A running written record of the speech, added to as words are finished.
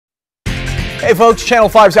Hey folks, Channel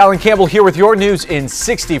 5's Alan Campbell here with your news in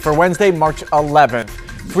 60 for Wednesday, March 11th.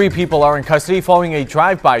 3 people are in custody following a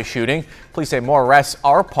drive-by shooting. Police say more arrests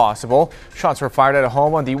are possible. Shots were fired at a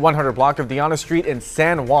home on the 100 block of Diana Street in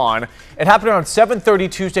San Juan. It happened around 7:30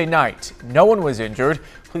 Tuesday night. No one was injured.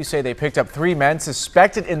 Police say they picked up 3 men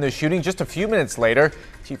suspected in the shooting just a few minutes later.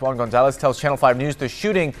 Chief Juan Gonzalez tells Channel 5 News the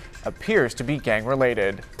shooting appears to be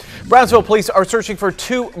gang-related. Brownsville police are searching for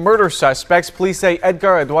 2 murder suspects. Police say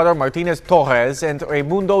Edgar Eduardo Martinez Torres and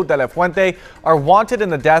Raimundo de la Fuente are wanted in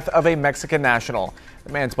the death of a Mexican national.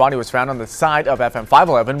 The man's body was found on the side of FM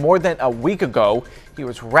 511 more than a week ago. He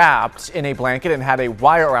was wrapped in a blanket and had a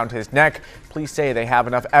wire around his neck. Police say they have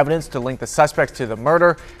enough evidence to link the suspects to the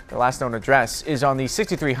murder. Their last known address is on the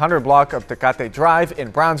 6300 block of Tecate Drive in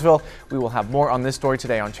Brownsville. We will have more on this story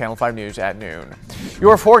today on Channel 5 News at noon.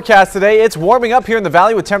 Your forecast today, it's warming up here in the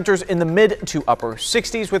valley with temperatures in the mid to upper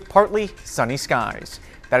 60s with partly sunny skies.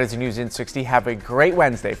 That is the news in 60. Have a great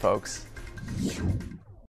Wednesday, folks.